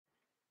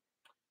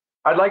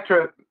I'd like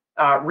to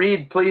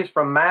read, please,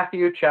 from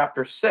Matthew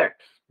chapter 6,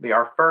 be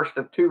our first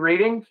of two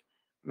readings,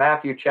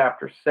 Matthew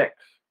chapter 6.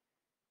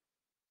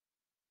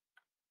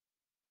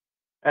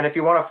 And if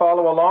you want to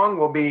follow along,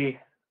 we'll be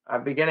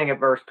beginning at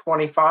verse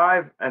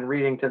 25 and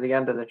reading to the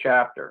end of the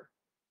chapter.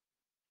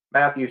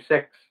 Matthew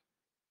 6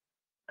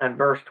 and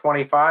verse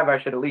 25,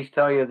 I should at least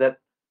tell you that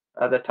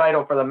the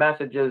title for the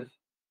message is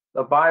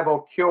The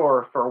Bible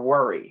Cure for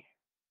Worry.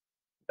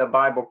 The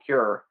Bible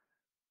Cure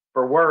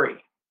for Worry.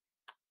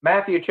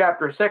 Matthew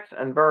chapter 6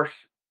 and verse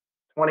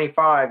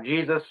 25,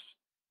 Jesus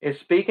is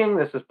speaking.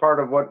 This is part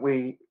of what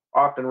we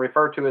often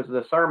refer to as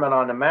the Sermon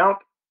on the Mount.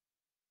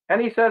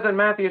 And he says in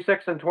Matthew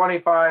 6 and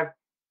 25,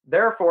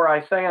 "Therefore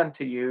I say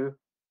unto you,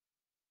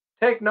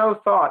 take no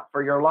thought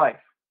for your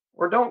life,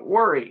 or don't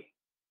worry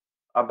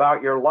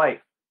about your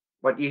life,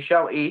 what ye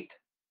shall eat,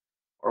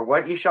 or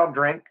what ye shall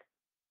drink,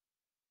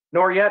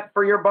 nor yet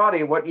for your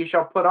body what ye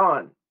shall put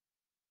on.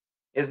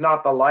 Is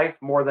not the life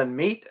more than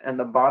meat, and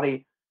the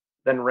body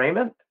than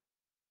raiment?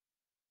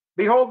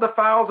 Behold the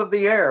fowls of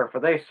the air, for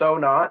they sow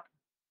not,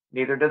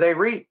 neither do they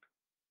reap,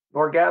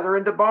 nor gather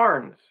into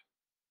barns.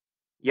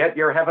 Yet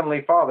your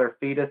heavenly Father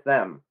feedeth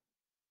them.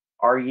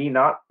 Are ye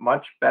not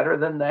much better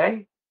than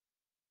they?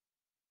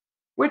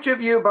 Which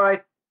of you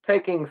by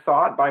taking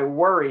thought, by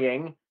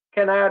worrying,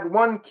 can add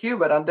 1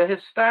 cubit unto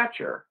his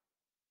stature,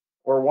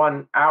 or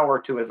 1 hour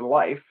to his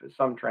life, as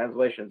some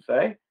translations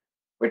say?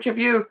 Which of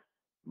you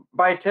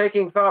by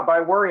taking thought,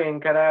 by worrying,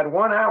 can add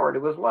 1 hour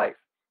to his life?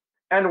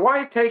 And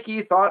why take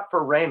ye thought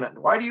for raiment?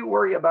 Why do you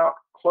worry about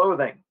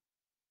clothing?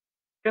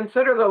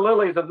 Consider the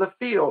lilies of the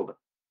field,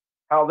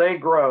 how they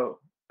grow.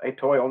 They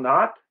toil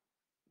not,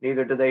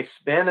 neither do they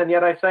spin. And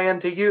yet I say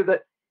unto you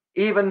that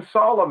even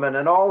Solomon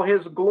in all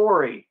his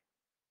glory,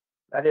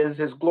 that is,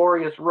 his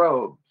glorious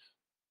robes,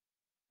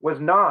 was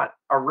not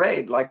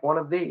arrayed like one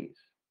of these.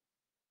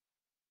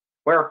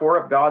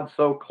 Wherefore, if God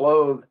so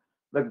clothe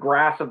the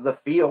grass of the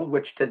field,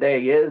 which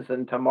today is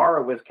and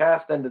tomorrow is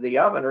cast into the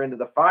oven or into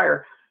the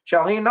fire,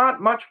 shall he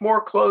not much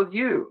more clothe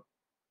you,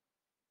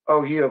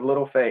 O ye of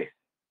little faith?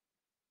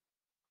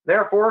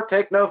 Therefore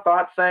take no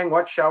thought, saying,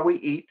 what shall we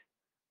eat,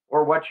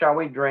 or what shall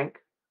we drink,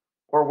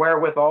 or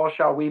wherewithal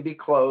shall we be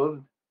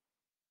clothed?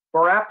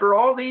 For after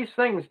all these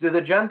things do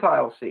the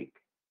Gentiles seek,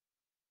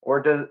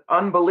 or do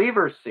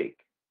unbelievers seek?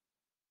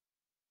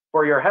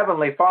 For your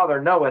heavenly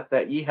Father knoweth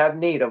that ye have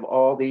need of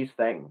all these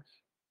things.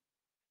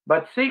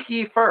 But seek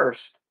ye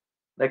first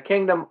the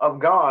kingdom of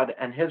God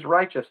and his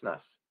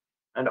righteousness,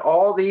 and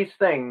all these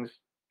things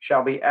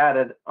shall be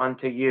added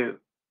unto you.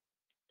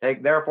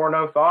 Take therefore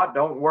no thought,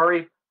 don't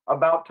worry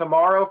about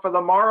tomorrow, for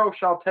the morrow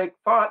shall take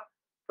thought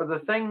for the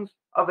things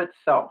of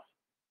itself.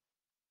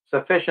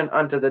 Sufficient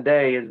unto the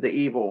day is the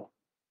evil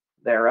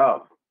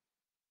thereof.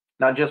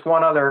 Now, just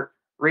one other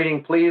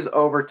reading, please,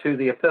 over to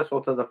the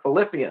epistle to the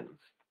Philippians.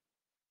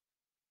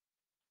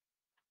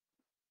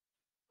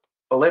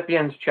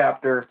 Philippians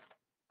chapter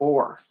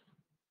 4.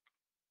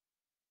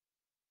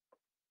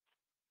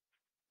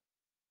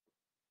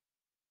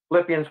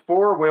 Philippians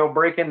 4, we'll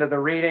break into the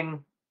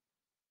reading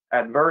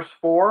at verse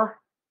 4.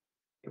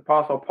 The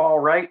Apostle Paul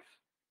writes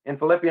in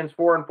Philippians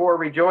 4 and 4,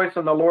 rejoice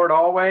in the Lord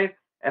always,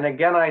 and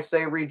again I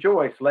say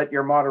rejoice. Let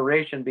your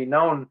moderation be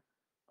known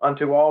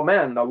unto all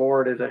men. The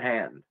Lord is at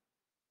hand.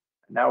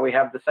 Now we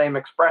have the same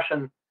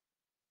expression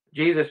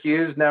Jesus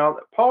used, now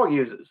that Paul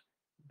uses.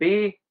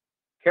 Be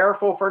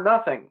careful for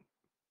nothing.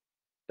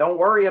 Don't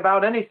worry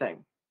about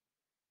anything.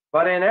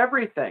 But in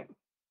everything,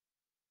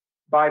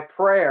 by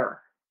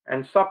prayer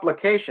and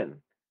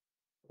supplication,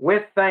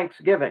 with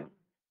thanksgiving,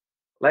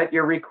 let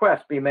your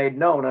requests be made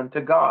known unto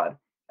God.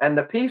 And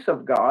the peace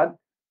of God,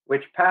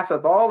 which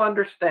passeth all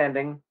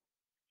understanding,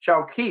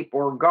 shall keep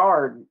or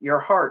guard your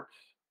hearts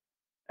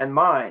and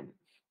minds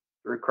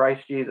through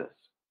Christ Jesus.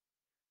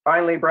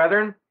 Finally,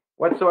 brethren,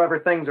 whatsoever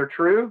things are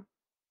true,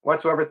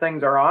 whatsoever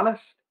things are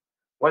honest,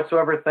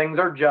 whatsoever things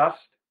are just,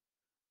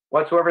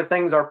 whatsoever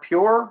things are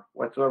pure,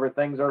 whatsoever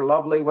things are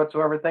lovely,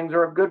 whatsoever things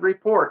are of good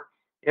report,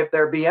 if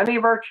there be any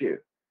virtue,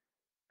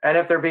 and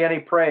if there be any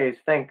praise,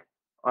 think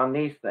on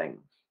these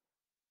things.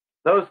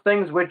 Those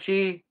things which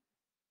ye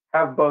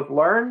have both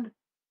learned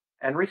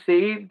and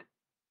received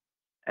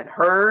and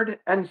heard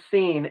and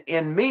seen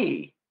in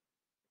me,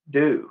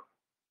 do.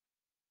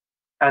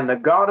 And the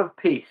God of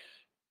peace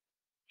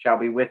shall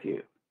be with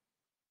you.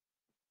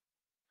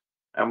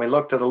 And we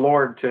look to the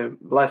Lord to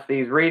bless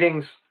these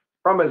readings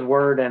from his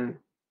word and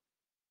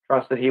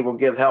trust that he will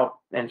give help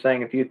in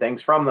saying a few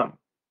things from them.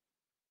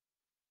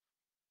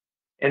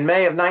 In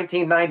May of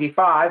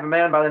 1995, a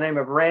man by the name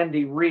of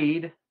Randy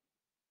Reed,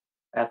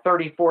 a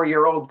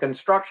 34-year-old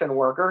construction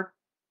worker,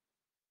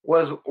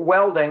 was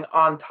welding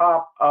on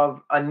top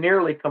of a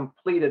nearly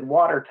completed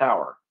water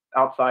tower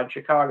outside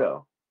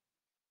Chicago.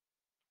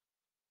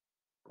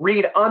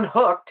 Reed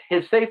unhooked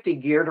his safety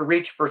gear to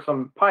reach for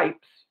some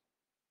pipes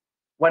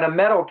when a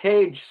metal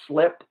cage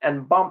slipped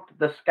and bumped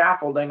the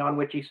scaffolding on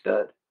which he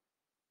stood.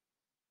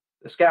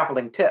 The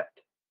scaffolding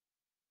tipped,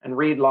 and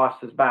Reed lost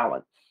his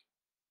balance.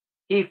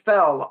 He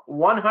fell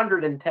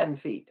 110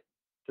 feet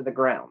to the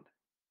ground.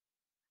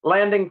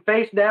 landing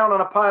face down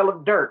on a pile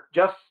of dirt,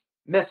 just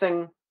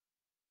missing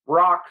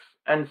rocks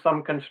and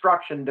some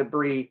construction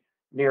debris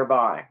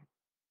nearby.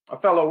 A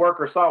fellow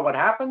worker saw what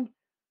happened.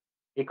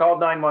 He called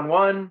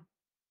 911,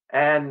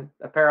 and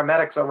the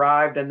paramedics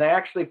arrived, and they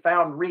actually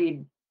found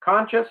Reed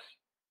conscious,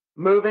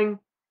 moving,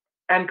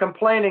 and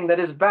complaining that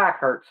his back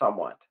hurt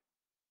somewhat.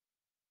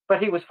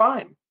 But he was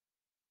fine.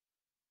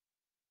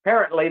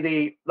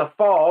 Apparently, the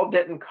fall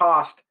didn't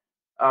cost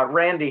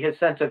Randy his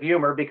sense of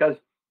humor, because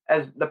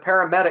as the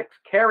paramedics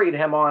carried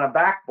him on a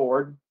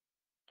backboard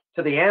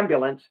to the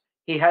ambulance,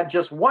 he had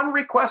just one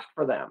request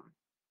for them.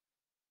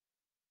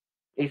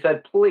 He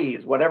said,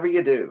 "Please, whatever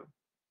you do,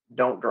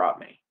 don't drop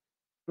me."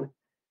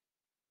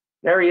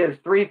 There he is,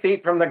 3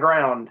 feet from the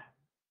ground,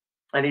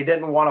 and he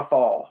didn't want to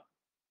fall.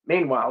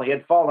 Meanwhile, he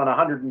had fallen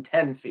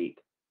 110 feet,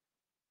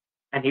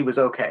 and he was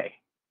okay.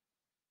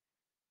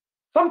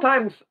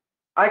 Sometimes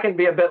I can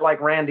be a bit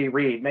like Randy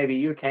Reed. Maybe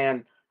you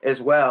can as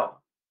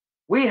well.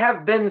 We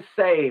have been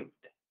saved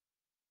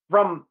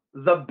from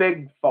the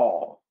big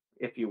fall,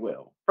 if you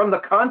will, from the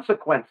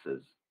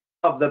consequences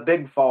of the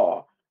big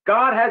fall.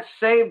 God has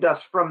saved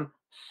us from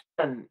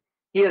sin.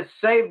 He has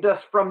saved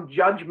us from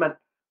judgment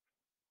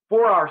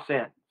for our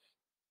sins.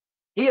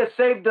 He has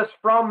saved us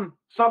from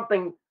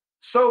something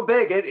so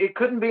big, it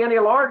couldn't be any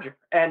larger.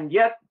 And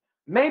yet,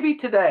 maybe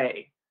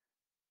today,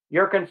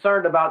 you're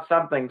concerned about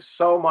something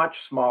so much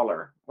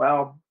smaller.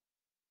 Well,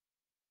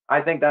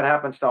 I think that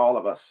happens to all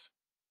of us.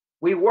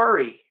 We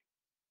worry.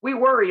 We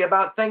worry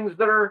about things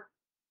that are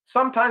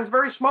sometimes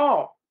very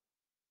small.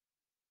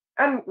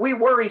 And we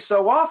worry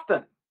so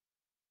often.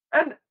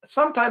 And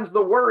sometimes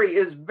the worry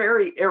is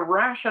very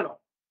irrational.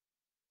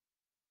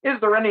 Is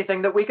there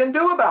anything that we can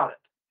do about it?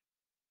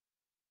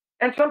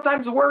 And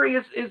sometimes worry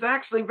is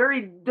actually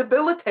very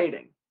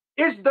debilitating.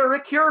 Is there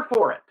a cure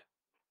for it?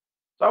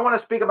 So I want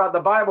to speak about the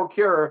Bible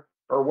cure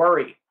for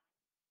worry.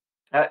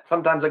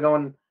 Sometimes I go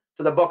into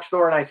the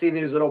bookstore and I see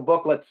these little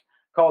booklets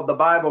called the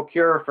Bible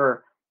cure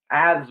for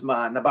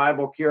asthma, and the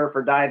Bible cure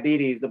for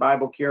diabetes, the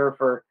Bible cure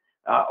for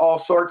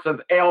all sorts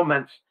of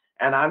ailments.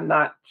 And I'm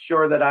not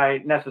sure that I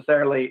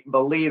necessarily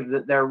believe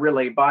that they're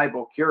really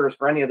Bible cures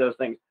for any of those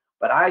things.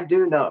 But I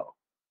do know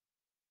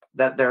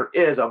that there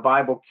is a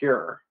Bible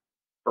cure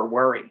for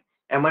worry.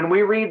 And when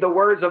we read the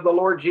words of the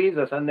Lord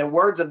Jesus and the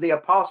words of the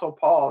Apostle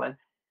Paul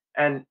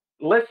and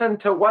listen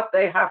to what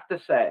they have to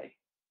say,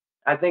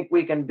 I think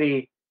we can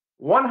be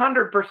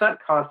 100%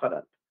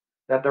 confident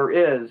that there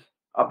is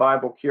a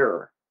Bible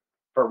cure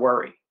for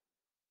worry.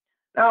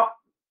 Now,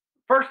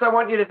 first, I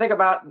want you to think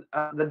about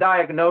the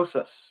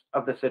diagnosis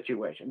of the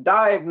situation,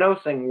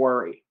 diagnosing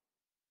worry.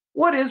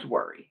 What is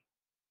worry?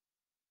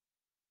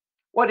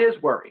 What is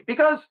worry?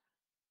 Because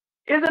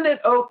isn't it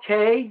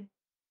okay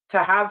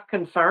to have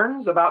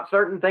concerns about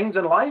certain things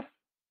in life?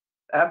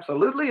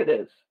 Absolutely, it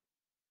is.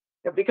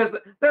 Because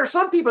there are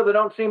some people that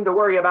don't seem to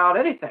worry about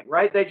anything,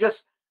 right?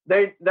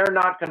 They're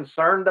not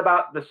concerned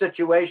about the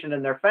situation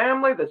in their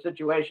family, the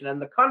situation in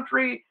the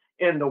country,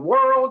 in the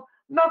world.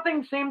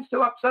 Nothing seems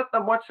to upset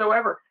them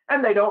whatsoever.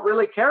 And they don't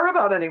really care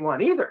about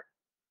anyone either.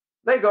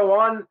 They go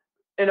on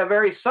in a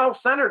very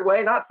self-centered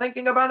way, not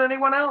thinking about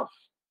anyone else.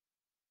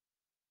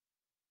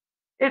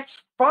 It's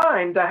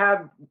fine to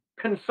have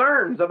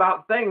concerns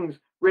about things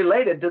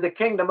related to the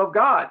kingdom of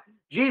God.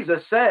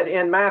 Jesus said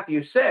in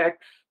Matthew 6,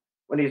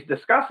 when he's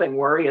discussing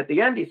worry at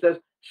the end, he says,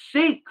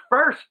 "Seek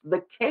first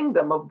the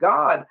kingdom of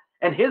God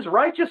and his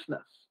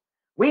righteousness."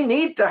 We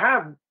need to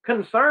have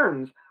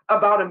concerns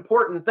about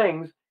important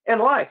things in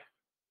life.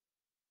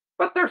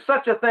 But there's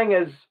such a thing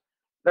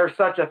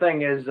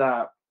as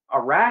a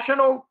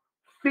rational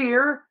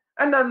fear,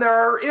 and then there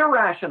are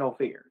irrational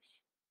fears.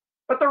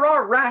 But there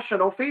are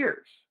rational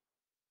fears.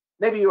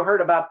 Maybe you heard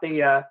about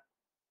the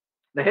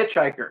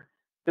hitchhiker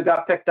who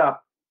got picked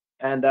up,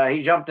 and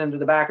he jumped into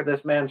the back of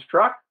this man's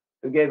truck,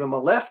 who gave him a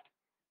lift,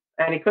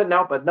 and he couldn't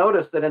help but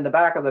notice that in the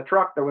back of the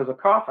truck there was a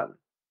coffin.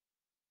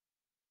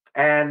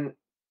 And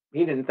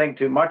he didn't think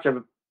too much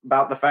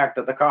about the fact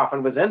that the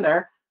coffin was in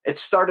there. It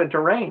started to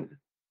rain.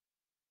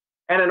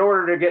 And in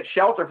order to get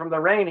shelter from the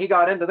rain, he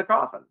got into the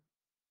coffin.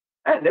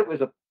 And it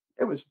was a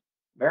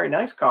very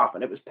nice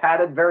coffin. It was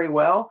padded very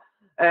well.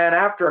 And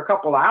after a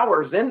couple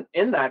hours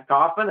in that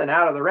coffin and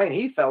out of the rain,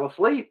 he fell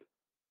asleep.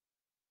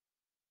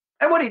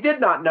 And what he did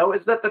not know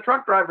is that the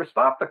truck driver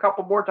stopped a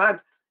couple more times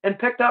and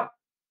picked up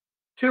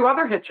 2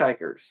 other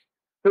hitchhikers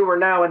who were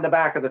now in the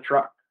back of the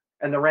truck,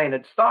 and the rain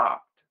had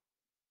stopped.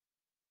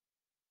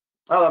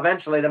 Well,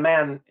 eventually the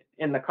man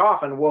in the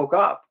coffin woke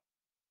up,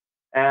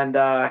 and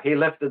he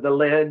lifted the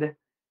lid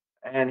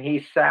and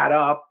he sat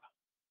up.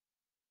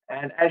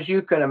 And as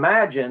you can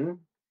imagine,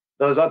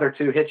 those other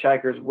 2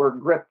 hitchhikers were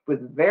gripped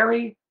with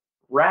very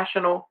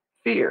rational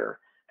fear,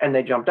 and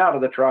they jumped out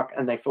of the truck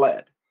and they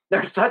fled.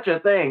 There's such a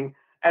thing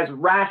as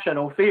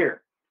rational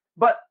fear,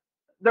 but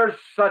there's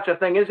such a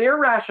thing as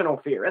irrational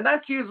fear. And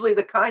that's usually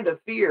the kind of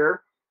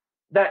fear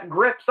that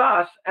grips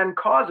us and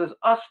causes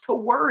us to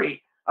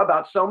worry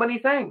about so many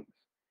things.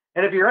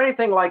 And if you're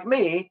anything like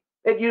me,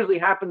 it usually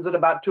happens at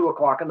about 2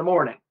 o'clock in the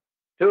morning.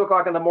 2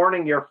 o'clock in the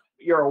morning,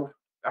 you're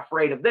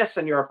afraid of this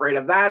and you're afraid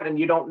of that, and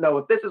you don't know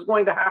if this is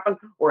going to happen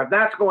or if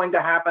that's going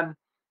to happen.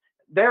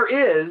 There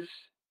is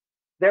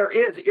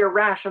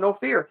irrational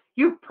fear.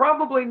 You've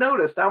probably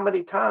noticed how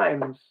many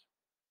times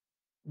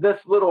this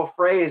little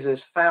phrase is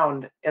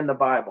found in the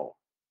Bible.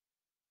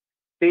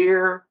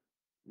 Fear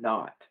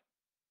not.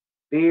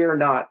 Fear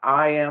not,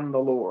 I am the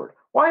Lord.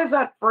 Why is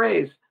that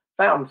phrase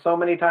found so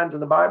many times in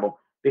the Bible?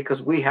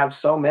 Because we have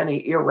so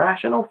many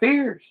irrational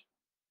fears,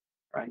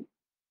 right?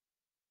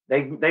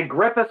 They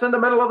grip us in the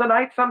middle of the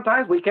night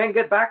sometimes. We can't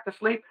get back to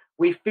sleep.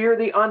 We fear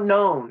the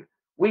unknown.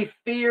 We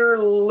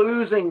fear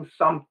losing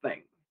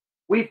something.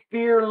 We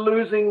fear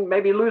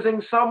maybe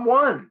losing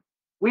someone.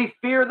 We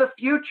fear the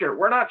future.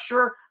 We're not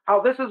sure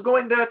how this is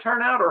going to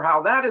turn out or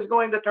how that is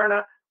going to turn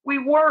out. We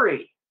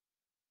worry.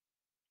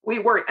 We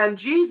worry. And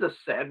Jesus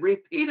said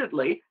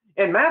repeatedly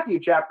in Matthew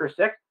chapter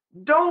 6,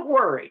 don't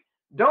worry.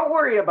 Don't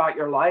worry about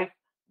your life.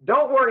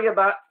 Don't worry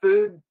about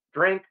food,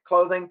 drink,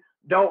 clothing.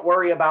 Don't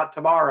worry about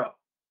tomorrow.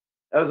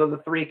 Those are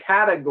the three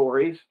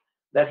categories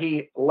that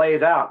he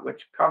lays out,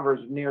 which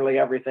covers nearly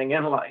everything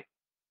in life.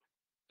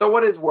 So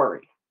what is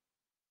worry?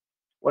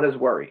 What is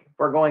worry? If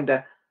we're going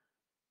to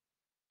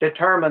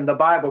determine the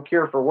Bible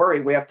cure for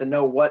worry, we have to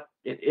know what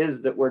it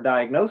is that we're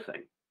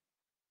diagnosing.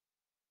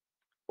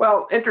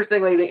 Well,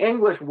 interestingly, the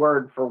English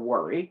word for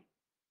worry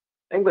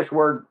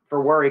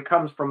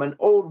comes from an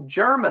old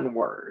German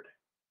word,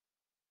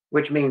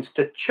 which means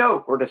to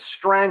choke or to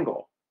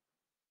strangle.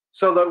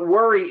 So that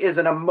worry is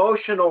an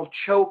emotional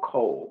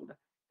chokehold,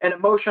 an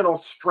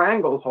emotional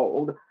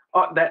stranglehold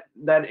that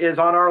is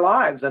on our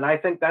lives. And I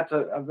think that's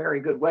a very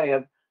good way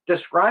of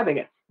describing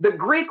it. The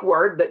Greek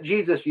word that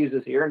Jesus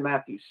uses here in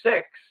Matthew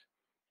 6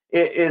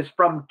 is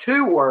from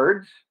two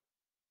words,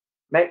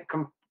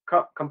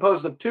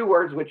 composed of two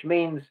words, which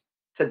means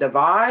to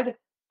divide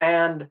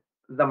and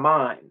the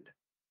mind.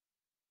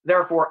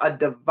 Therefore, a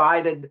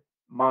divided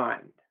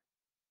mind.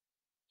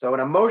 So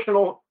an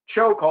emotional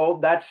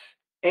chokehold, that's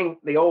in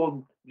the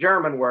old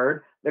German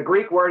word. The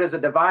Greek word is a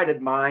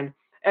divided mind.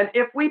 And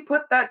if we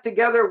put that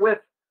together with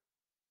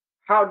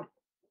how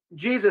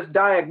Jesus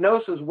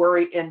diagnoses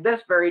worry in this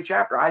very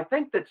chapter, I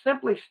think that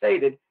simply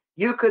stated,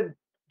 you could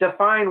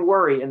define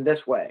worry in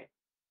this way: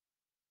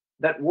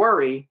 that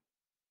worry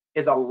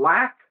is a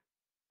lack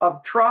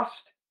of trust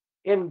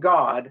in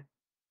God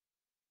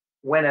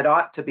when it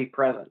ought to be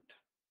present.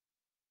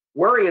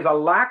 Worry is a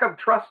lack of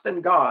trust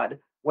in God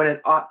when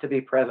it ought to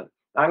be present.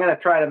 I'm going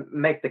to try to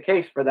make the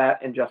case for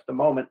that in just a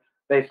moment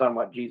based on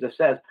what Jesus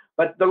says.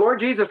 But the Lord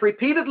Jesus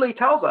repeatedly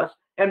tells us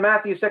in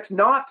Matthew 6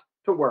 not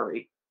to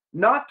worry,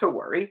 not to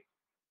worry.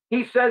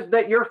 He says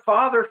that your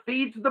Father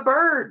feeds the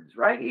birds,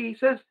 right? He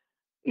says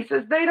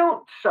they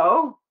don't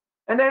sow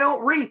and they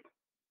don't reap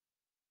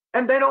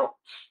and they don't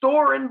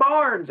store in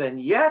barns,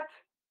 and yet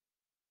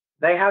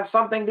they have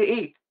something to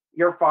eat.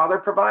 Your Father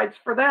provides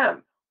for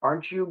them.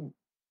 Aren't you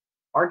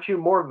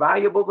more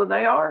valuable than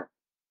they are?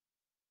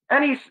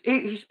 And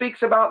he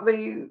speaks about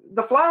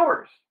the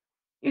flowers.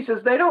 He says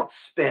they don't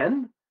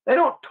spin, they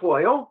don't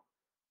toil,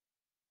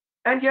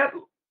 and yet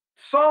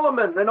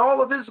Solomon in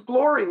all of his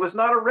glory was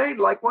not arrayed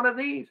like one of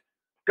these.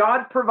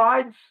 God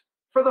provides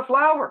for the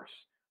flowers,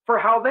 for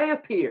how they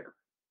appear,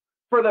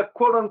 for the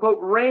quote unquote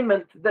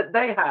raiment that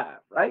they have,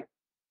 right?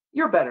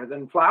 You're better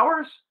than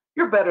flowers.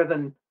 You're better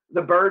than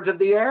the birds of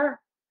the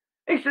air.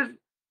 He says,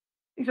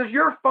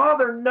 your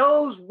Father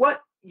knows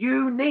what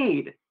you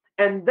need.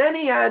 And then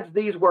he adds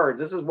these words.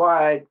 This is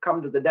why I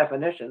come to the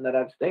definition that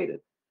I've stated.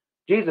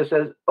 Jesus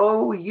says,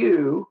 "O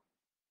you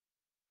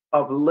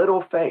of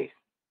little faith.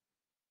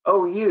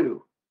 O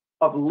you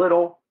of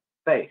little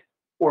faith,"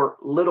 or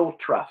little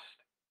trust.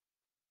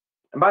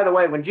 And by the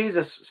way, when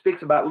Jesus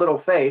speaks about little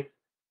faith,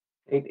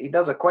 he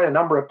does it quite a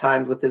number of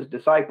times with his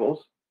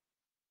disciples.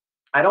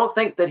 I don't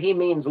think that he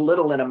means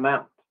little in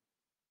amount.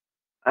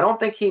 I don't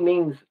think he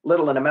means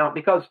little in amount,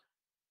 because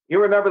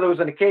you remember there was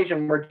an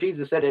occasion where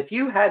Jesus said, if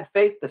you had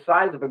faith the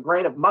size of a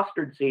grain of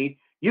mustard seed,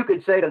 you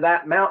could say to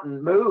that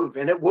mountain, move,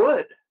 and it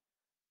would.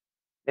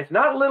 It's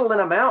not little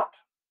in amount.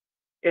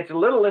 It's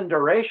little in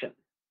duration.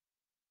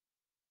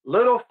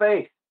 Little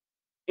faith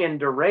in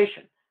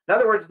duration. In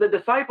other words, the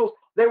disciples,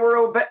 they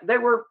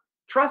were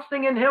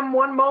trusting in him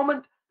one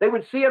moment. They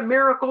would see a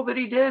miracle that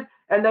he did,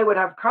 and they would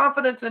have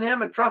confidence in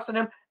him and trust in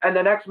him, and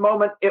the next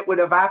moment it would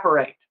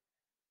evaporate.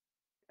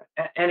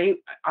 And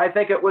I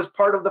think it was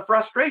part of the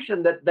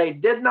frustration that they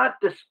did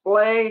not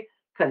display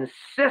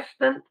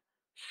consistent,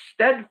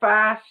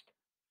 steadfast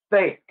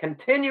faith,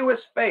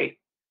 continuous faith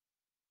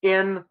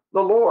in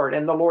the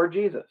Lord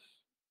Jesus,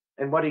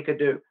 and what he could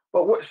do.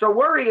 So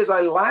worry is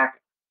a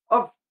lack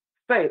of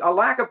faith, a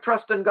lack of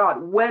trust in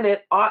God when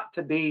it ought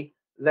to be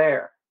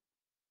there.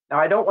 Now,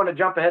 I don't want to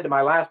jump ahead to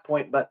my last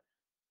point, but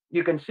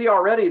you can see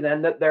already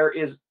then that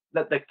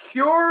the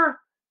cure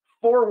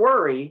for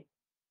worry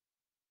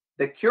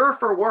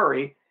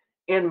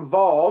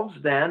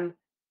involves then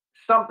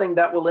something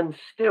that will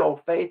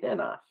instill faith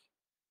in us.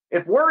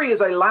 If worry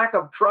is a lack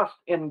of trust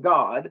in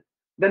God,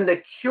 then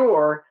the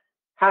cure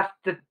has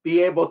to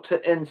be able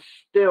to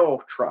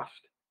instill trust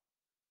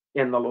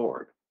in the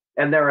Lord.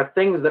 And there are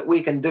things that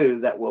we can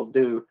do that will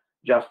do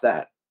just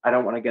that. I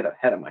don't want to get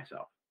ahead of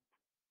myself.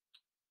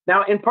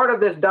 Now, in part of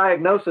this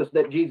diagnosis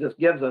that Jesus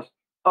gives us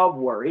of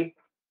worry,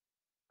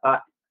 uh,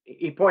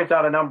 he points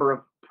out a number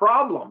of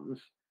problems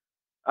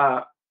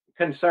uh,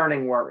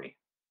 concerning worry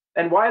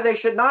and why they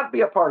should not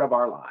be a part of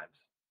our lives.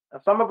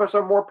 Now, some of us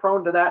are more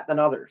prone to that than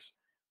others.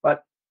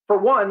 But for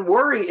one,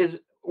 worry is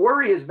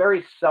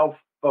very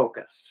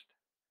self-focused.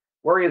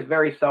 Worry is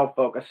very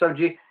self-focused. So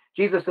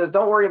Jesus says,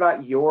 don't worry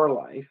about your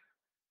life.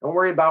 Don't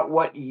worry about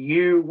what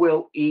you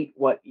will eat,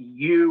 what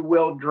you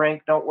will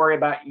drink. Don't worry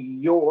about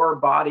your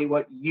body,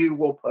 what you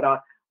will put on.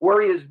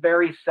 Worry is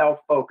very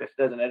self-focused,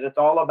 isn't it? It's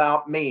all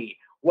about me.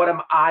 What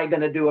am I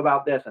going to do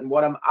about this? And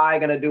what am I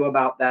going to do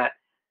about that?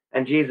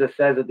 And Jesus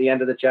says at the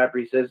end of the chapter,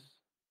 he says,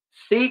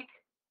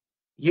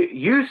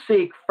 you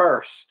seek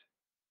first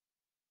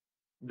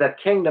the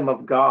kingdom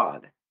of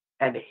God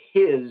and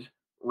his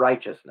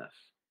righteousness,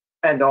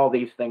 and all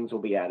these things will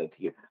be added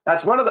to you.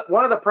 That's one of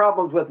the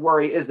problems with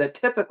worry, is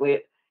that typically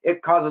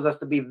it causes us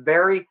to be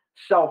very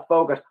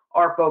self-focused.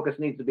 Our focus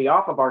needs to be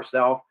off of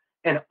ourselves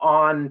and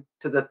on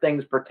to the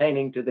things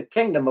pertaining to the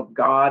kingdom of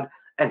God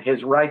and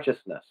his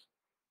righteousness.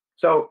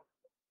 So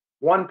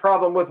one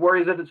problem with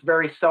worry is that it's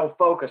very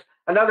self-focused.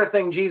 Another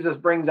thing Jesus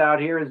brings out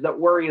here is that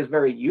worry is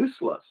very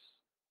useless.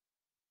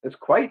 It's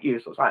quite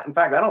useless. In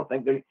fact, I don't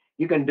think that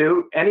you can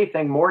do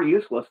anything more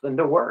useless than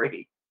to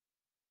worry.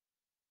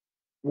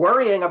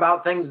 Worrying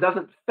about things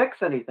doesn't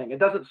fix anything. It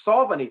doesn't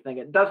solve anything.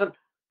 It doesn't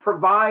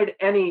provide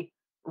any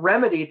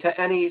remedy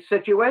to any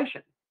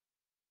situation.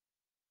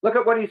 Look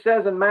at what he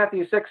says in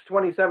Matthew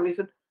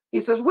 6:27.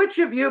 He says, which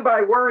of you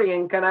by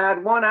worrying can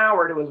add 1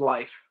 hour to his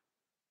life?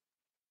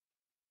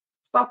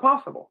 It's not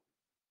possible.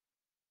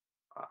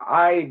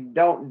 I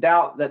don't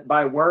doubt that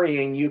by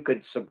worrying you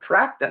could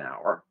subtract an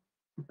hour.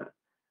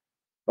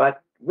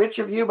 But which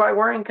of you by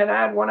worrying can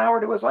add 1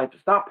 hour to his life?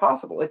 It's not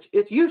possible.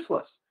 It's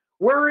useless.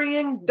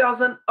 Worrying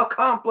doesn't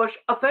accomplish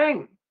a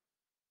thing.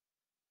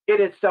 It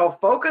is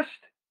self-focused.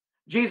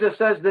 Jesus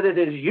says that it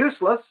is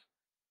useless,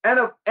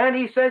 and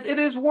he says it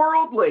is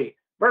worldly.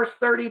 Verse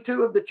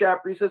 32 of the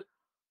chapter, he says,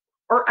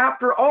 or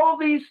after all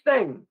these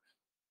things,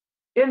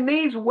 in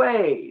these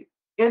ways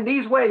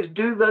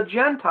do the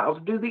Gentiles,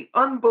 do the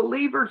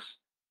unbelievers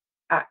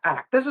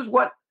act. This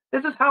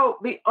is how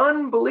the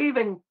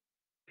unbelieving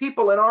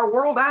people in our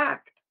world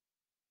act.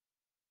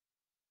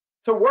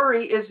 To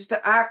worry is to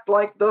act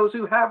like those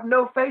who have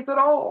no faith at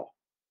all,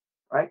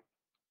 right?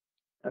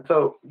 And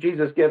so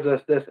Jesus gives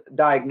us this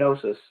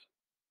diagnosis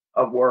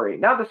of worry.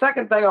 Now, the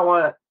second thing I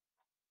want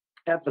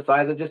to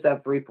emphasize, I just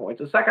have 3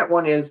 points. The second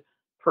one is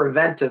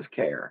preventive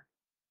care.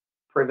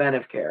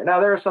 Preventive care. Now,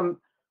 there are some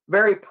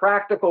very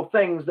practical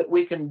things that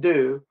we can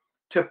do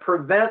to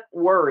prevent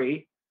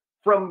worry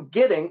from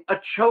getting a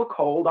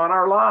chokehold on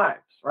our lives,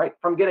 right?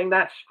 From getting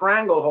that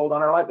stranglehold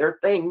on our life. There are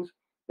things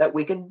that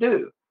we can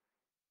do.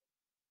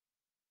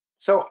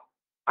 So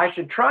I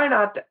should try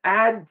not to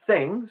add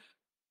things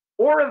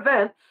or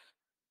events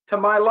to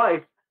my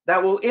life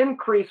that will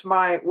increase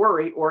my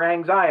worry or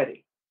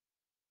anxiety.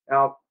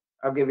 Now,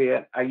 I'll give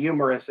you a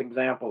humorous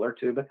example or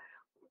two, but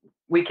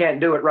we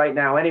can't do it right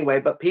now anyway,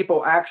 but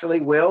people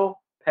actually will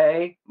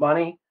pay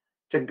money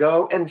to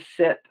go and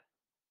sit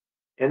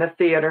in a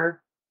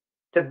theater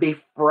to be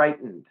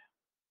frightened.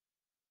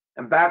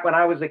 And back when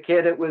I was a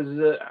kid, it was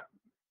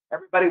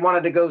everybody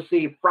wanted to go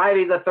see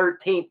Friday the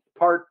 13th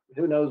part,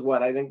 who knows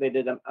what. I think they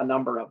did a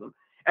number of them.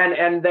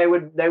 And they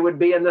would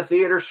be in the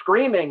theater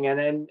screaming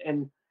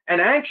and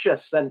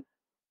anxious, and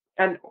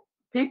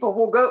people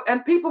will go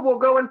and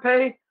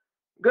pay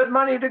good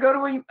money to go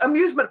to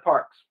amusement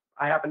parks.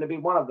 I happen to be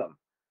one of them.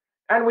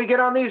 And we get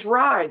on these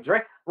rides,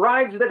 right?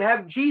 Rides that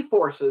have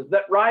G-forces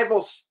that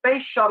rival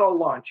space shuttle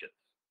launches.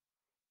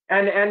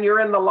 And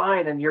you're in the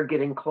line and you're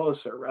getting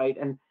closer, right?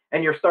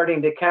 And you're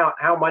starting to count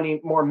how many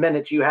more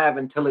minutes you have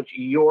until it's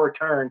your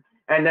turn.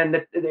 And then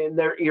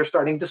you're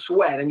starting to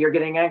sweat and you're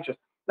getting anxious.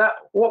 Now,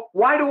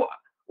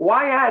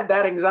 why add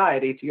that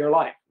anxiety to your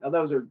life? Now,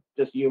 those are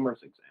just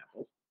humorous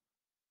examples.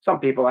 Some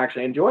people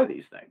actually enjoy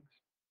these things.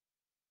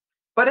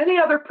 But any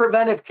other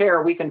preventive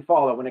care we can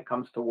follow when it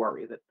comes to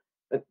worry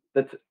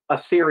that's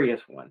a serious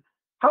one.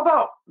 How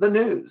about the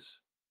news?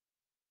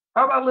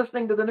 How about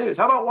listening to the news?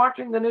 How about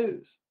watching the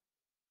news?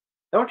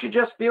 Don't you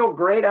just feel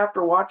great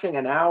after watching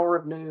an hour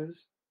of news?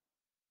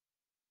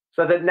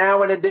 So that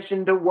now, in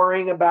addition to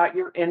worrying about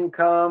your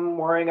income,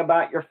 worrying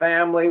about your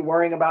family,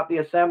 worrying about the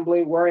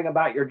assembly, worrying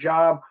about your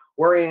job,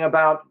 worrying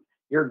about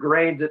your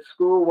grades at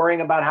school,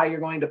 worrying about how you're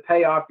going to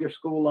pay off your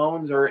school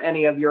loans or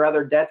any of your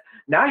other debts,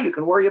 now you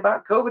can worry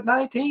about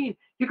COVID-19.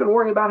 You can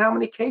worry about how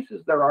many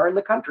cases there are in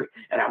the country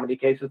and how many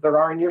cases there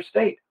are in your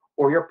state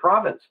or your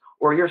province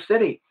or your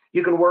city.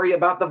 You can worry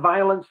about the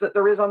violence that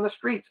there is on the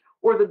streets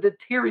or the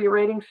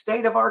deteriorating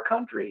state of our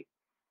country.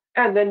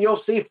 And then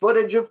you'll see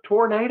footage of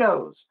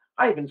tornadoes.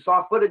 I even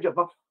saw footage of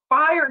a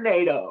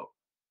fire-nado.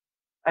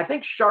 I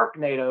think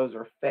sharknadoes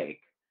are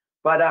fake,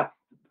 but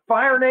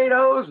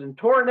fire-nados and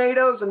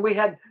tornadoes, and we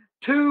had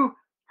 2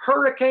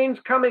 hurricanes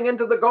coming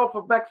into the Gulf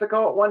of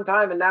Mexico at one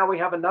time, and now we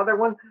have another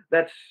one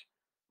that's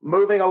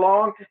moving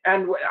along.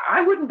 And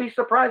I wouldn't be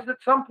surprised at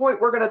some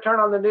point we're going to turn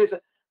on the news.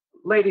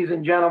 Ladies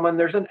and gentlemen,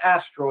 there's an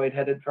asteroid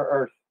headed for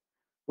Earth.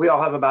 We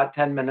all have about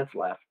 10 minutes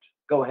left.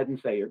 Go ahead and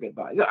say your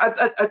goodbye.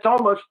 It's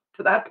almost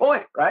to that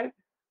point, right?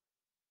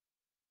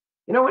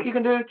 You know what you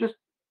can do? Just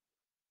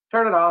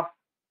turn it off.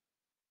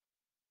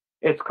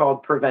 It's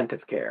called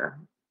preventive care.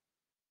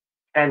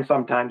 And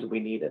sometimes we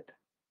need it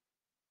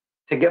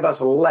to give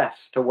us less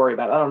to worry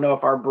about. I don't know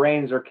if our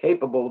brains are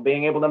capable of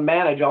being able to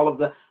manage all of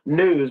the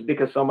news,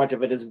 because so much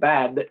of it is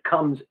bad that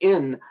comes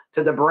in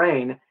to the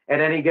brain at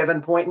any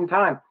given point in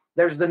time.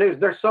 There's the news,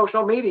 there's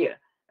social media.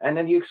 And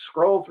then you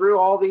scroll through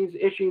all these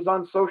issues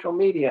on social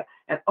media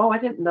and, oh, I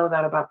didn't know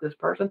that about this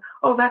person.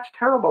 Oh, that's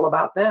terrible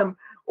about them.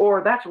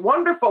 Or that's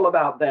wonderful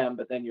about them.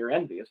 But then you're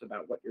envious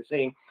about what you're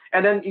seeing.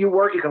 And then you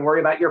can worry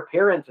about your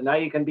appearance, and now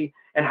you can be,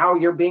 and how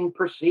you're being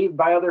perceived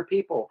by other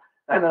people.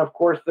 And then, of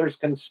course, there's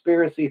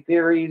conspiracy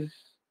theories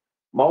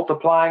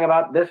multiplying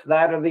about this,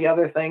 that, or the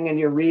other thing. And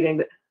you're reading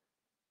that.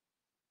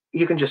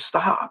 You can just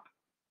stop.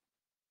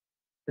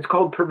 It's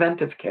called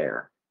preventive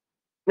care.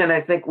 And I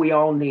think we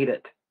all need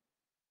it.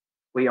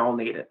 We all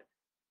need it.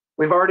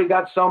 We've already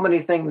got so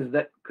many things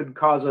that could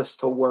cause us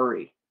to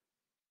worry.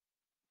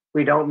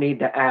 We don't need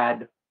to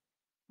add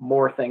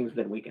more things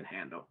than we can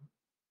handle.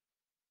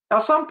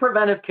 Now, some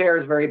preventive care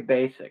is very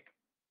basic,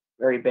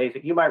 very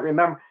basic. You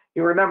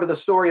remember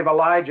the story of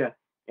Elijah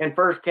in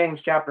 1 Kings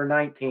chapter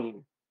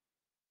 19,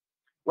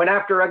 when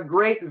after a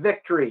great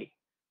victory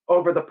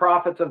over the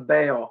prophets of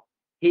Baal,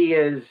 he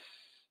is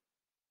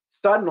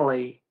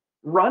suddenly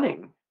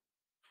running,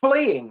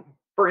 fleeing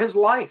for his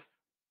life,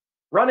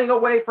 running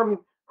away from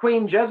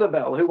Queen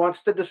Jezebel, who wants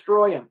to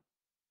destroy him.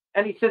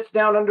 And he sits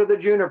down under the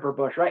juniper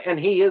bush, right? And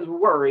he is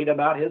worried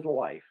about his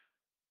life.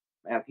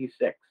 Matthew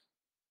 6.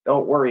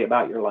 Don't worry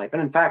about your life.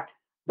 And in fact,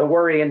 the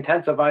worry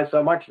intensifies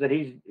so much that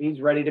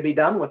he's ready to be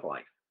done with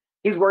life.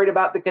 He's worried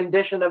about the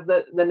condition of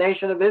the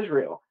nation of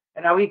Israel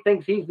and how he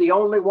thinks he's the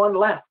only one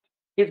left.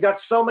 He's got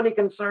so many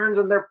concerns,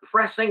 and they're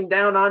pressing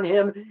down on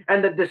him,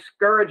 and the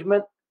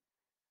discouragement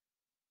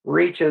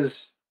reaches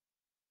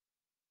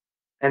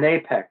an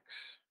apex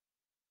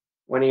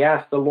when he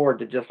asked the Lord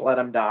to just let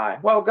him die.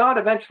 Well, God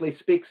eventually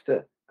speaks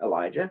to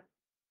Elijah.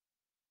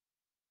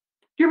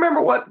 Do you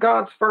remember what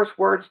God's first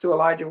words to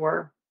Elijah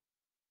were?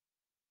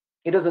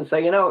 He doesn't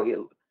say,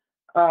 you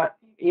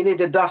need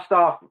to dust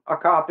off a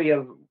copy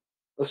of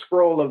the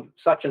scroll of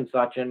such and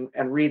such and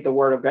read the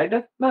word of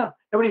God. No,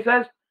 nobody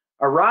says,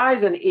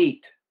 arise and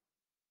eat.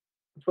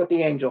 That's what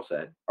the angel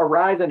said.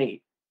 Arise and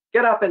eat.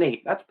 Get up and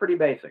eat. That's pretty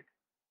basic.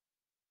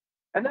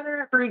 And then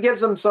after he gives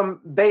them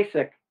some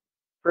basic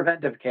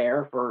preventive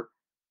care for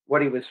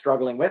what he was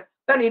struggling with,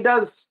 then he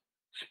does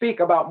speak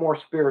about more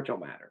spiritual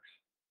matters.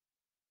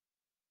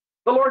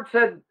 The Lord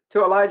said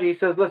to Elijah, he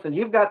says, listen,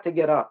 you've got to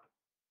get up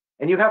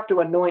and you have to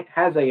anoint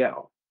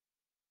Hazael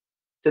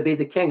to be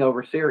the king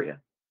over Syria.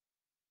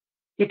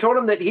 He told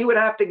him that he would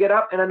have to get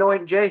up and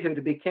anoint Jehu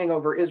to be king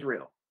over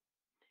Israel.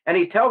 And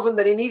he tells him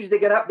that he needs to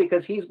get up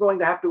because he's going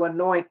to have to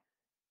anoint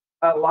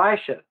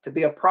Elisha to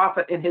be a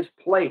prophet in his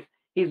place.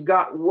 He's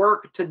got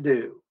work to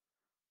do.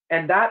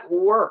 And that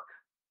work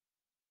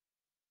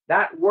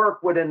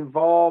would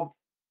involve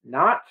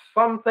not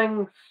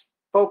something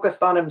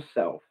focused on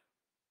himself,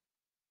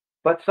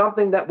 but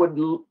something that would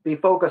be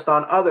focused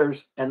on others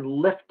and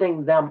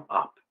lifting them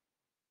up.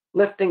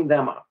 Lifting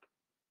them up.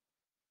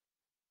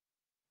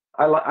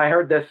 I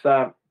heard this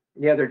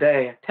the other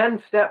day, a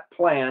 10-step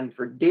plan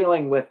for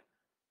dealing with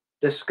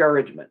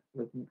discouragement,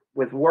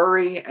 with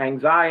worry,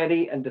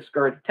 anxiety, and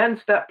discouragement.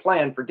 10-step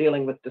plan for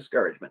dealing with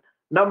discouragement.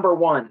 Number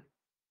 1,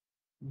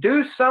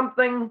 do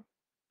something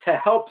to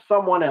help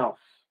someone else.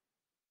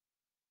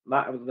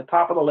 That was the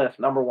top of the list,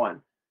 number 1.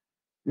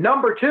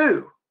 Number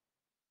 2,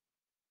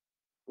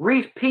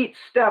 repeat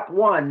step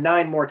 1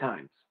 9 more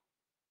times.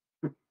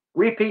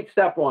 Repeat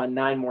step 1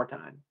 9 more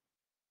times.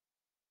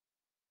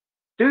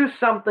 Do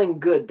something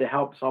good to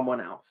help someone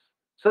else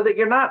so that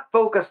you're not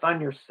focused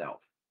on yourself.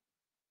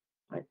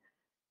 Right?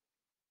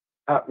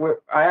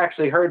 I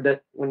actually heard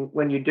that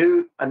when you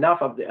do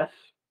enough of this,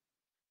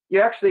 you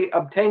actually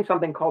obtain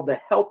something called the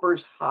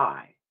helper's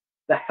high.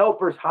 The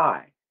helper's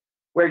high,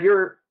 where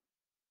you're,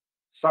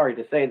 sorry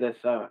to say this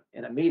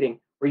in a meeting,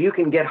 where you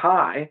can get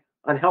high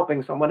on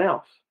helping someone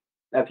else.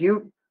 Now, if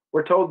you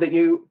were told that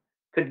you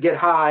could get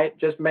high,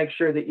 just make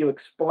sure that you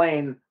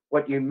explain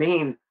what you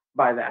mean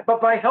by that.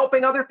 But by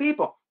helping other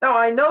people. Now,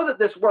 I know that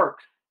this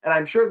works, and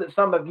I'm sure that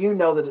some of you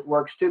know that it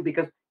works too,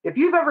 because if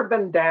you've ever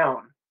been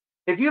down,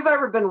 if you've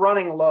ever been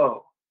running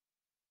low,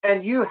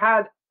 and you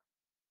had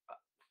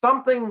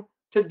something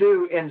to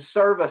do in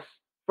service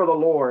for the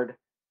Lord,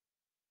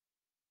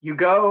 you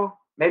go,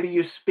 maybe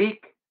you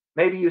speak,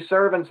 maybe you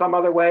serve in some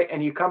other way,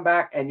 and you come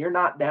back and you're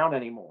not down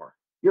anymore.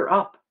 You're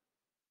up.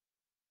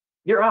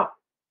 You're up.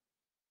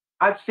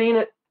 I've seen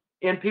it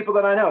in people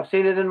that I know. I've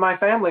seen it in my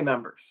family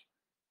members.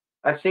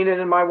 I've seen it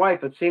in my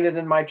wife. I've seen it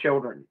in my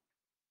children.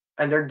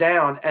 And they're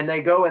down, and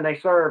they go and they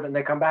serve, and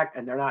they come back,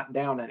 and they're not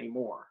down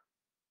anymore.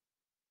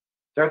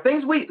 There are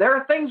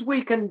things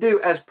we can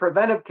do as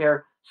preventive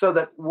care so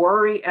that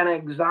worry and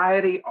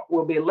anxiety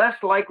will be less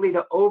likely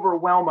to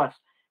overwhelm us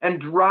and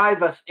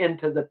drive us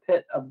into the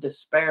pit of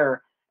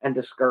despair and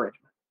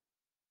discouragement.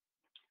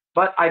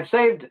 But I've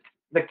saved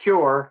the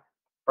cure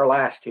for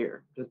last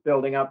year, just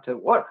building up to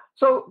what.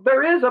 So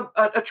there is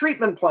a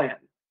treatment plan.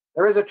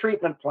 There is a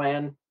treatment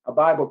plan, a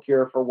Bible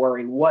cure for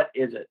worry. What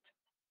is it?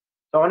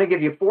 So I want to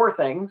give you 4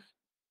 things,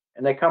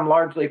 and they come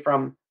largely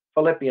from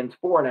Philippians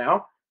 4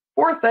 now.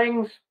 4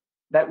 things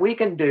that we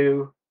can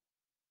do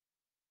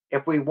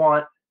if we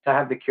want to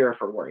have the cure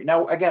for worry.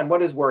 Now, again,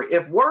 what is worry?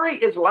 If worry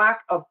is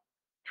lack of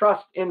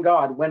trust in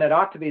God when it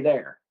ought to be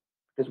there,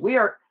 because we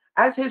are,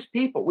 as his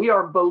people, we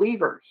are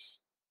believers.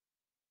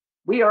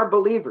 We are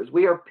believers.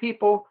 We are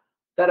people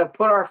that have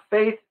put our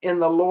faith in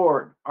the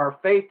Lord, our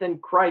faith in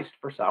Christ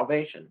for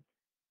salvation.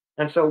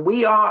 And so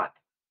we ought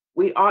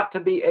to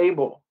be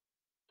able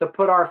to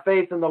put our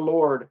faith in the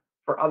Lord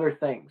for other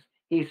things.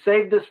 He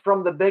saved us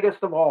from the biggest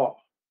of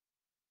all.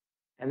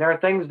 And there are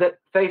things that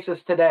face us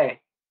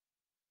today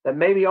that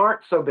maybe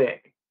aren't so big,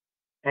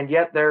 and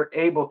yet they're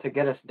able to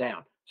get us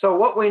down. So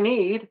what we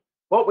need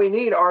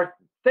are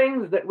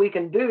things that we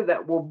can do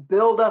that will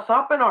build us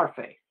up in our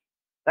faith,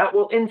 that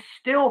will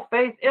instill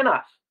faith in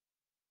us.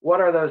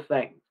 What are those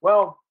things?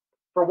 Well,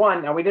 for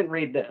one, now we didn't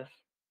read this,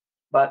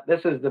 but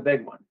this is the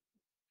big one.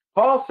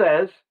 Paul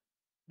says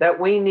that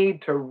we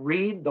need to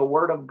read the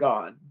Word of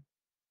God,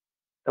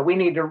 that we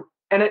need to,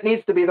 and it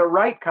needs to be the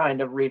right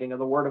kind of reading of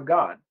the Word of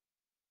God.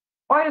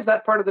 Why is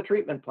that part of the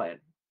treatment plan?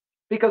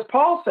 Because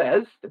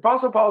the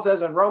Apostle Paul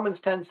says in Romans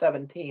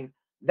 10:17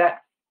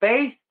 that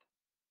faith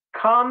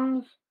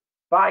comes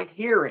by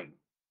hearing,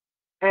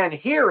 and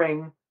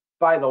hearing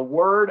by the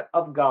Word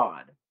of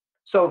God.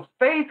 So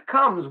faith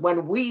comes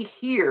when we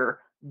hear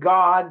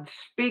God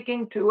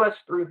speaking to us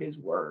through his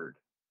Word.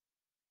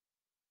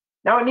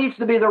 Now, it needs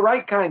to be the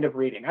right kind of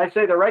reading. I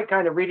say the right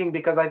kind of reading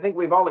because I think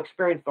we've all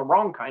experienced the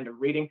wrong kind of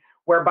reading,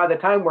 where by the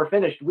time we're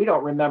finished, we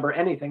don't remember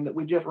anything that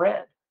we just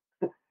read.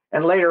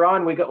 And later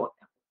on, we go,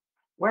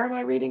 where am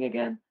I reading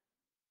again?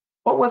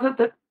 What was it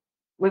that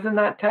was in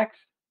that text?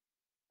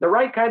 The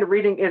right kind of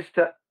reading is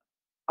to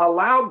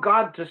allow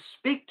God to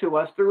speak to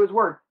us through his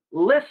Word.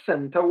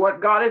 Listen to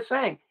what God is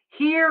saying.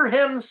 Hear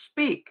him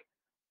speak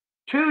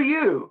to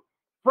you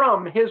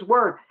from his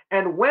Word.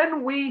 And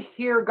when we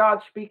hear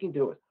God speaking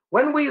to us,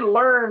 when we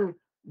learn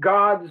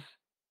God's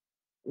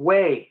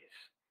ways,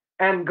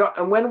 and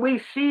when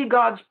we see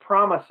God's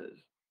promises,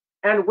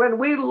 and when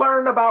we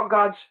learn about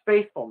God's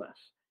faithfulness,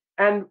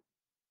 and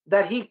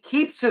that he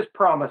keeps his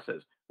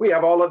promises, we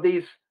have all of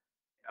these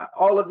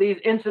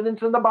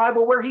incidents in the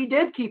Bible where he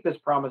did keep his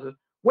promises.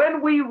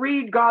 When we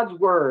read God's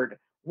Word,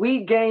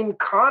 we gain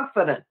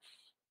confidence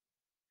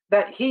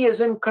that he is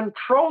in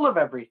control of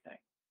everything.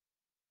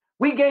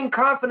 We gain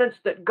confidence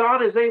that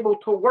God is able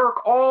to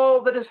work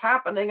all that is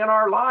happening in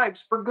our lives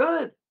for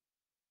good,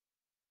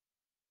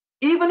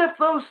 even if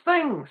those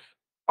things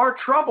are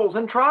troubles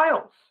and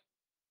trials.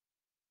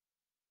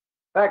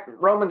 In fact,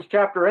 Romans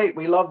chapter 8,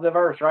 we love the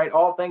verse, right?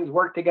 All things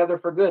work together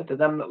for good to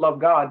them that love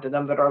God, to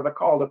them that are the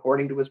called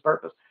according to his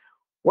purpose.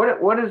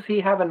 What does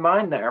he have in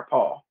mind there,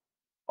 Paul?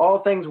 All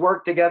things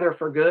work together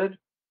for good.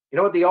 You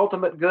know what the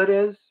ultimate good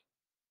is?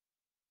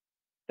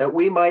 That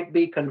we might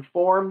be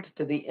conformed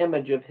to the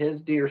image of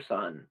his dear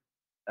Son.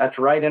 That's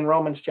right in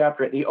Romans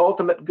chapter 8. The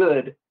ultimate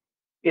good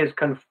is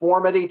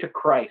conformity to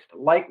Christ,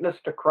 likeness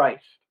to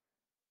Christ.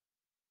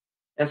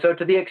 And so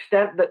to the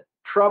extent that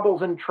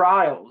troubles and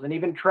trials and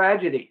even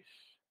tragedies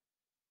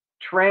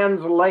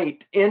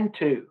translate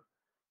into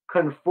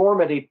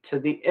conformity to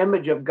the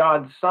image of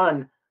God's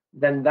Son,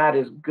 then that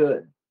is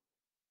good.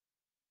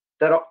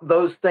 That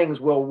those things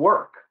will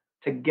work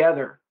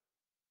together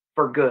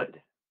for good.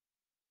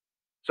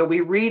 So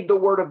we read the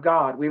Word of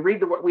God. We read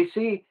the Word. We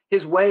see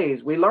his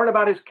ways. We learn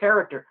about his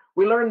character.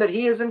 We learn that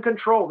he is in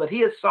control, that he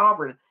is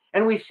sovereign.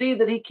 And we see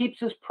that he keeps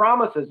his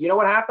promises. You know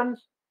what happens?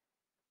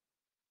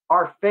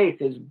 Our faith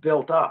is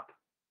built up.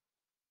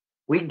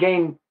 We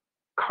gain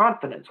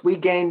confidence. We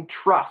gain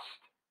trust.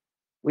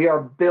 We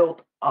are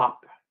built up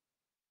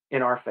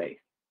in our faith.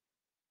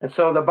 And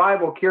so the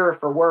Bible cure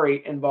for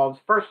worry involves,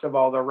 first of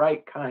all, the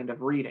right kind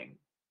of reading.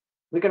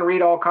 We can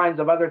read all kinds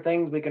of other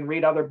things. We can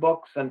read other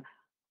books, and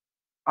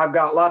I've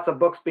got lots of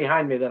books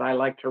behind me that I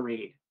like to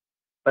read.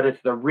 But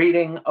it's the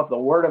reading of the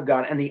Word of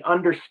God and the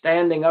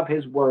understanding of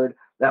his Word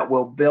that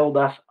will build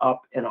us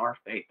up in our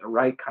faith, the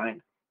right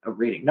kind of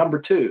reading. Number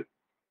 2,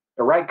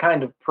 the right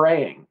kind of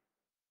praying.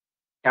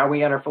 How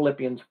we enter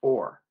Philippians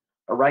 4,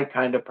 the right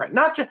kind of praying.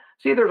 Not just,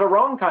 see, there's a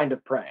wrong kind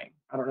of praying.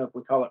 I don't know if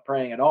we call it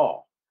praying at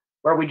all,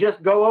 where we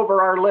just go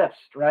over our list,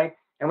 right?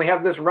 And we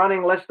have this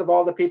running list of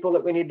all the people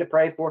that we need to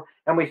pray for.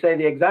 And we say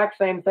the exact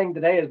same thing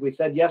today as we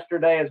said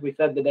yesterday, as we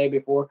said the day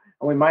before.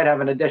 And we might have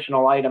an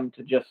additional item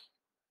to just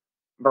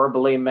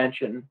verbally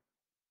mention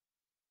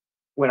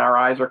when our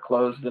eyes are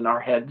closed and our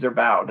heads are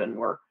bowed. And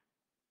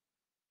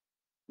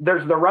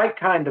there's the right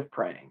kind of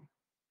praying.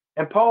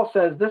 And Paul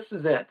says, this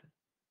is it.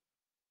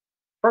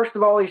 First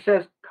of all, he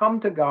says,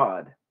 come to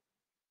God.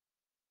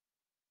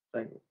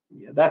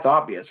 Yeah, that's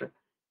obvious.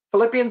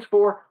 Philippians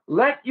 4,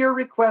 let your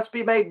requests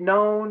be made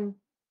known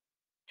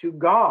to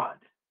God.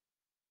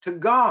 To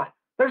God.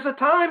 There's a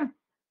time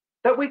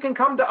that we can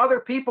come to other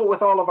people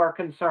with all of our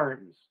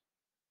concerns,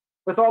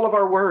 with all of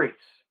our worries,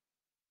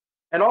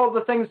 and all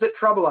the things that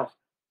trouble us.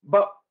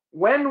 But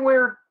when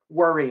we're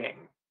worrying,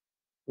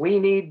 we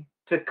need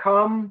to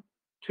come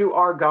to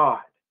our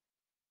God.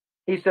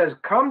 He says,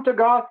 come to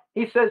God.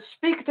 He says,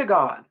 speak to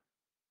God.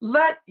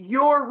 Let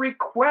your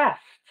requests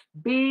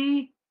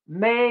be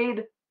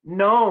made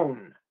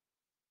known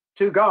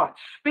to God.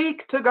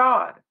 Speak to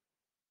God.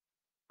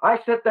 I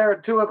sit there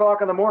at 2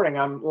 o'clock in the morning.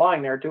 I'm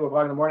lying there at 2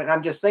 o'clock in the morning. And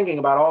I'm just thinking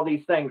about all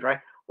these things, right?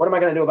 What am I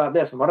going to do about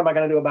this? And what am I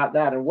going to do about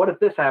that? And what if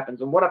this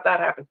happens? And what if that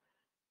happens?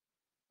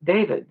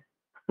 David,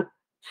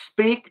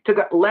 speak to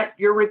God. Let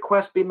your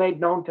requests be made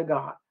known to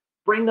God.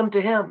 Bring them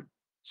to him.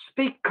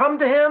 Come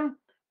to him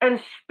and